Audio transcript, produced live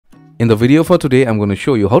In the video for today, I'm going to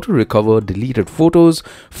show you how to recover deleted photos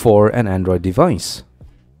for an Android device.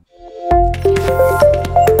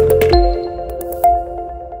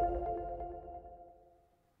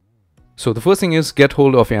 So the first thing is get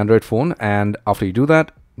hold of your Android phone, and after you do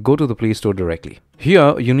that, go to the Play Store directly.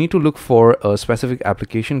 Here you need to look for a specific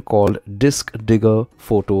application called Disk Digger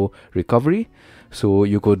Photo Recovery. So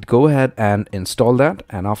you could go ahead and install that,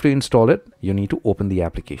 and after you install it, you need to open the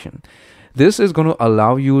application. This is going to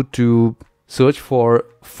allow you to search for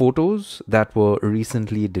photos that were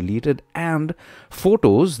recently deleted and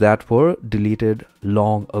photos that were deleted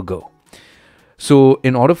long ago. So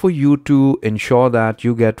in order for you to ensure that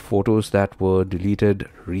you get photos that were deleted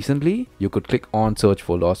recently, you could click on search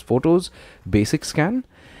for lost photos, basic scan.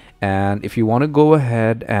 And if you want to go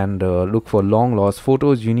ahead and look for long lost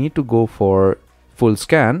photos, you need to go for full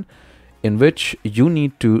scan, in which you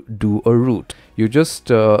need to do a route. You just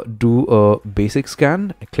do a basic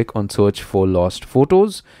scan, click on search for lost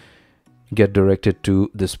photos, get directed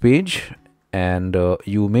to this page, and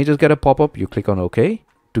you may just get a pop-up. You click on OK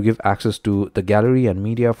to give access to the gallery and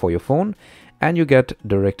media for your phone, and you get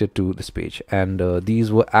directed to this page. And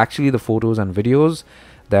these were actually the photos and videos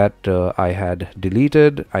that I had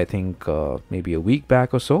deleted, I think maybe a week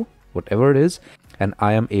back or so, whatever it is, and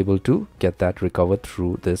I am able to get that recovered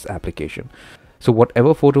through this application. So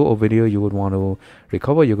whatever photo or video you would want to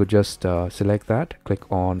recover, you could just select that,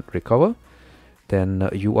 click on recover. Then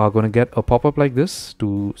you are going to get a pop-up like this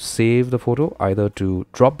to save the photo either to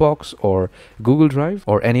Dropbox or Google Drive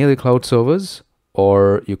or any other cloud servers,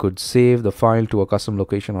 or you could save the file to a custom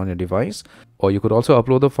location on your device, or you could also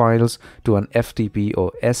upload the files to an FTP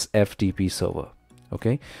or SFTP server.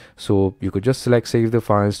 Okay, so you could just select save the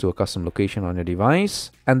files to a custom location on your device,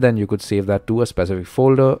 and then you could save that to a specific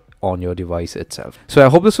folder on your device itself. So I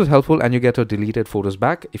hope this was helpful and you get your deleted photos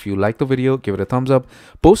back. If you like the video, give it a thumbs up,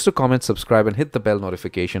 post a comment, subscribe, and hit the bell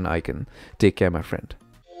notification icon. Take care, my friend.